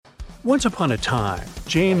Once upon a time,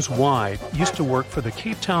 James White used to work for the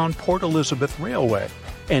Cape Town Port Elizabeth Railway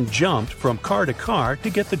and jumped from car to car to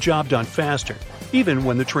get the job done faster, even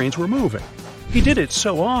when the trains were moving. He did it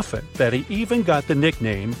so often that he even got the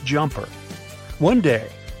nickname Jumper. One day,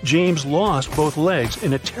 James lost both legs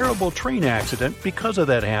in a terrible train accident because of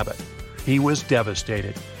that habit. He was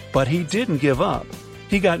devastated, but he didn't give up.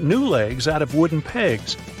 He got new legs out of wooden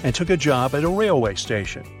pegs and took a job at a railway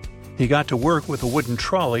station. He got to work with a wooden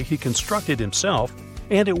trolley he constructed himself,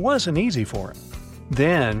 and it wasn't easy for him.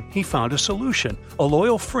 Then he found a solution, a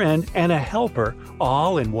loyal friend, and a helper,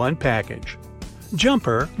 all in one package.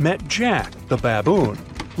 Jumper met Jack, the baboon,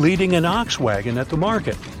 leading an ox wagon at the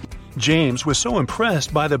market. James was so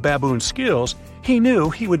impressed by the baboon's skills, he knew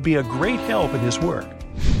he would be a great help in his work.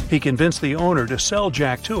 He convinced the owner to sell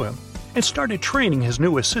Jack to him and started training his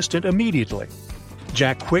new assistant immediately.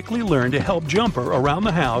 Jack quickly learned to help Jumper around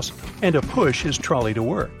the house and to push his trolley to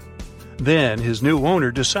work. Then his new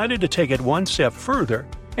owner decided to take it one step further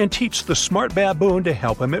and teach the smart baboon to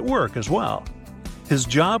help him at work as well. His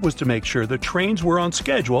job was to make sure the trains were on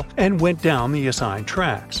schedule and went down the assigned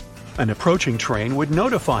tracks. An approaching train would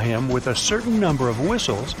notify him with a certain number of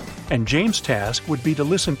whistles, and James' task would be to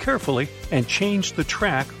listen carefully and change the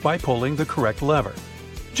track by pulling the correct lever.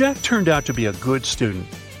 Jack turned out to be a good student.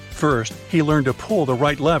 First, he learned to pull the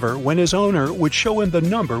right lever when his owner would show him the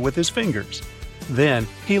number with his fingers. Then,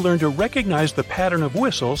 he learned to recognize the pattern of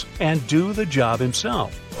whistles and do the job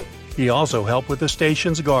himself. He also helped with the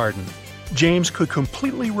station's garden. James could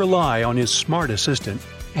completely rely on his smart assistant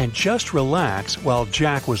and just relax while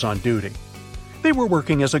Jack was on duty. They were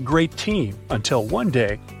working as a great team until one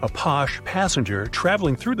day, a posh passenger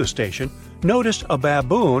traveling through the station noticed a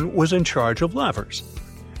baboon was in charge of levers.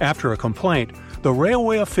 After a complaint, the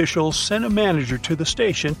railway officials sent a manager to the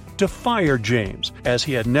station to fire James, as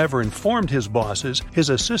he had never informed his bosses his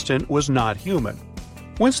assistant was not human.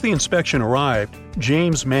 Once the inspection arrived,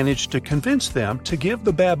 James managed to convince them to give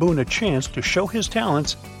the baboon a chance to show his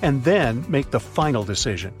talents and then make the final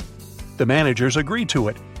decision. The managers agreed to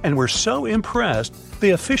it and were so impressed they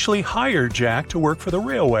officially hired Jack to work for the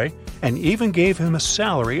railway and even gave him a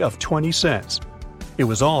salary of 20 cents. It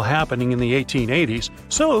was all happening in the 1880s,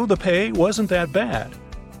 so the pay wasn't that bad.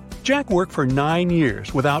 Jack worked for 9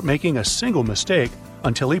 years without making a single mistake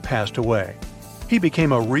until he passed away. He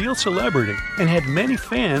became a real celebrity and had many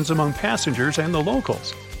fans among passengers and the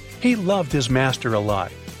locals. He loved his master a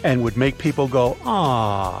lot and would make people go,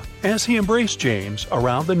 "Ah," as he embraced James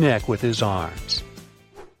around the neck with his arms.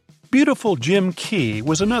 Beautiful Jim Key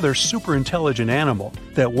was another super intelligent animal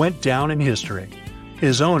that went down in history.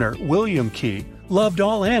 His owner, William Key, loved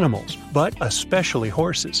all animals, but especially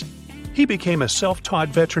horses. He became a self-taught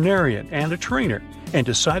veterinarian and a trainer and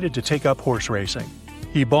decided to take up horse racing.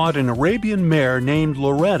 He bought an Arabian mare named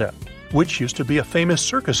Loretta, which used to be a famous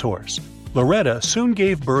circus horse. Loretta soon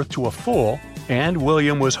gave birth to a foal, and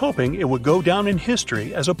William was hoping it would go down in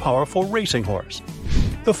history as a powerful racing horse.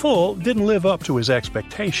 The foal didn't live up to his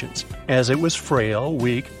expectations, as it was frail,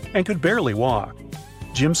 weak, and could barely walk.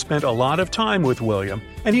 Jim spent a lot of time with William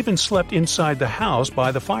and even slept inside the house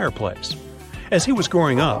by the fireplace. As he was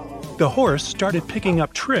growing up, the horse started picking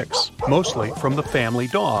up tricks, mostly from the family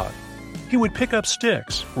dog. He would pick up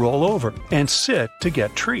sticks, roll over, and sit to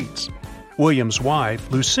get treats. William's wife,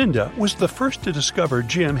 Lucinda, was the first to discover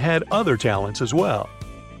Jim had other talents as well.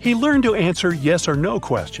 He learned to answer yes or no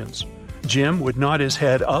questions. Jim would nod his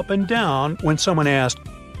head up and down when someone asked,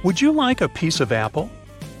 "Would you like a piece of apple?"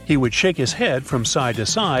 He would shake his head from side to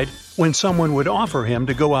side when someone would offer him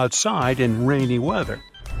to go outside in rainy weather.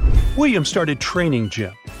 William started training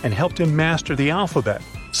Jim and helped him master the alphabet,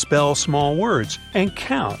 spell small words, and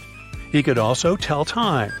count. He could also tell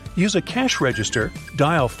time, use a cash register,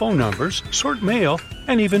 dial phone numbers, sort mail,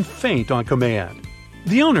 and even faint on command.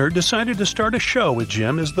 The owner decided to start a show with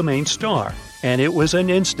Jim as the main star, and it was an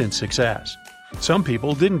instant success. Some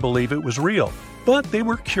people didn't believe it was real, but they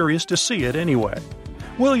were curious to see it anyway.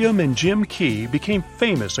 William and Jim Key became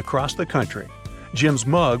famous across the country. Jim's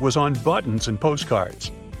mug was on buttons and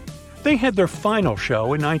postcards. They had their final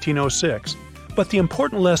show in 1906, but the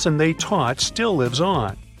important lesson they taught still lives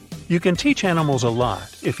on. You can teach animals a lot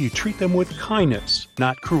if you treat them with kindness,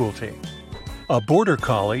 not cruelty. A border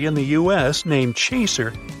collie in the U.S. named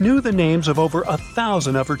Chaser knew the names of over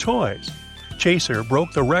 1,000 of her toys. Chaser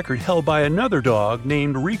broke the record held by another dog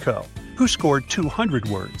named Rico, who scored 200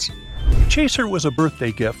 words. Chaser was a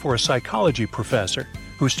birthday gift for a psychology professor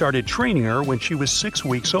who started training her when she was 6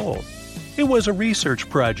 weeks old. It was a research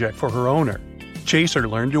project for her owner. Chaser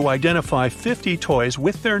learned to identify 50 toys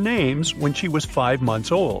with their names when she was 5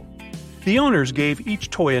 months old. The owners gave each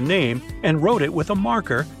toy a name and wrote it with a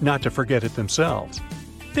marker not to forget it themselves.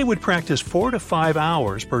 They would practice 4 to 5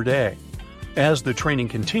 hours per day. As the training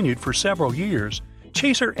continued for several years,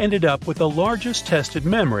 Chaser ended up with the largest tested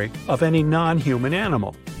memory of any non-human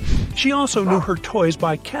animal. She also knew her toys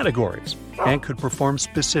by categories and could perform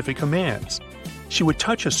specific commands. She would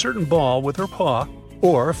touch a certain ball with her paw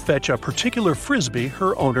or fetch a particular frisbee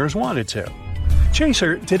her owners wanted to.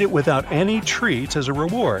 Chaser did it without any treats as a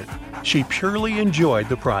reward. She purely enjoyed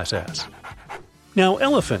the process. Now,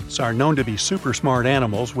 elephants are known to be super smart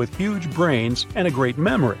animals with huge brains and a great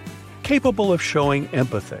memory, capable of showing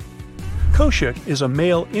empathy. Koshik is a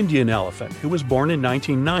male Indian elephant who was born in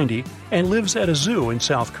 1990 and lives at a zoo in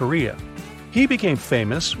South Korea. He became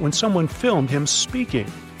famous when someone filmed him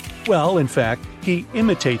speaking. Well, in fact, he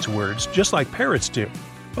imitates words just like parrots do,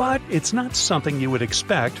 but it's not something you would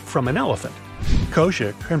expect from an elephant.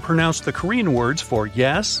 Koshik can pronounce the Korean words for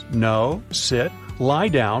yes, no, sit, lie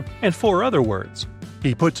down, and 4 other words.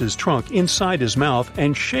 He puts his trunk inside his mouth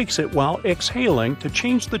and shakes it while exhaling to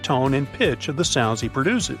change the tone and pitch of the sounds he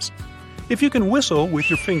produces. If you can whistle with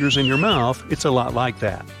your fingers in your mouth, it's a lot like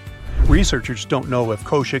that. Researchers don't know if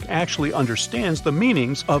Koshik actually understands the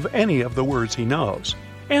meanings of any of the words he knows,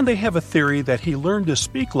 and they have a theory that he learned to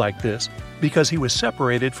speak like this because he was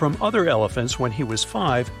separated from other elephants when he was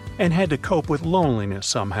 5 and had to cope with loneliness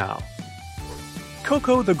somehow.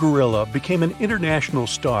 Coco the gorilla became an international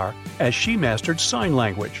star as she mastered sign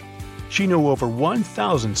language. She knew over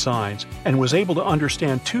 1,000 signs and was able to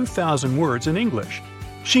understand 2,000 words in English.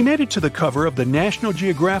 She made it to the cover of the National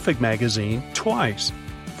Geographic magazine twice.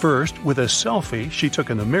 First, with a selfie she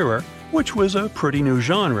took in the mirror, which was a pretty new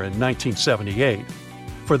genre in 1978.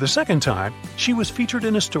 For the second time, she was featured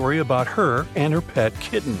in a story about her and her pet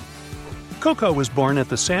kitten. Coco was born at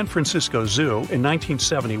the San Francisco Zoo in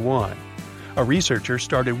 1971. A researcher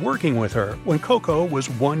started working with her when Coco was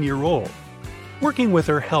 1 year old. Working with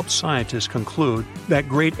her helped scientists conclude that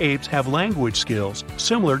great apes have language skills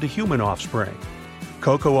similar to human offspring.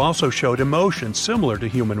 Coco also showed emotions similar to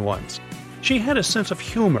human ones. She had a sense of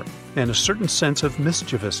humor and a certain sense of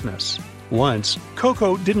mischievousness. Once,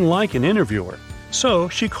 Coco didn't like an interviewer, so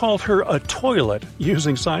she called her a toilet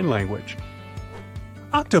using sign language.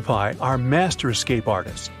 Octopi are master escape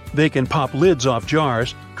artists. They can pop lids off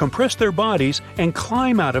jars, compress their bodies, and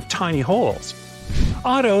climb out of tiny holes.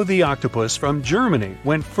 Otto the octopus from Germany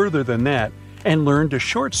went further than that and learned to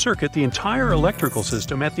short-circuit the entire electrical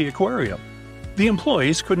system at the aquarium. The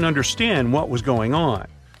employees couldn't understand what was going on,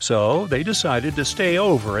 so they decided to stay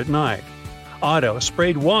over at night. Otto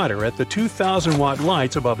sprayed water at the 2,000-watt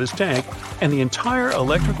lights above his tank, and the entire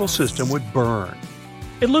electrical system would burn.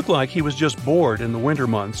 It looked like he was just bored in the winter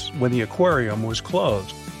months when the aquarium was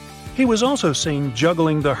closed. He was also seen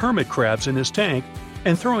juggling the hermit crabs in his tank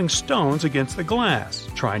and throwing stones against the glass,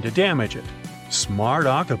 trying to damage it. Smart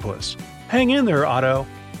octopus. Hang in there, Otto.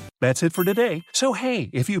 That's it for today. So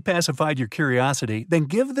hey, if you pacified your curiosity, then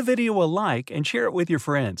give the video a like and share it with your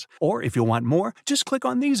friends. Or if you want more, just click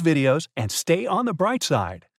on these videos and stay on the bright side.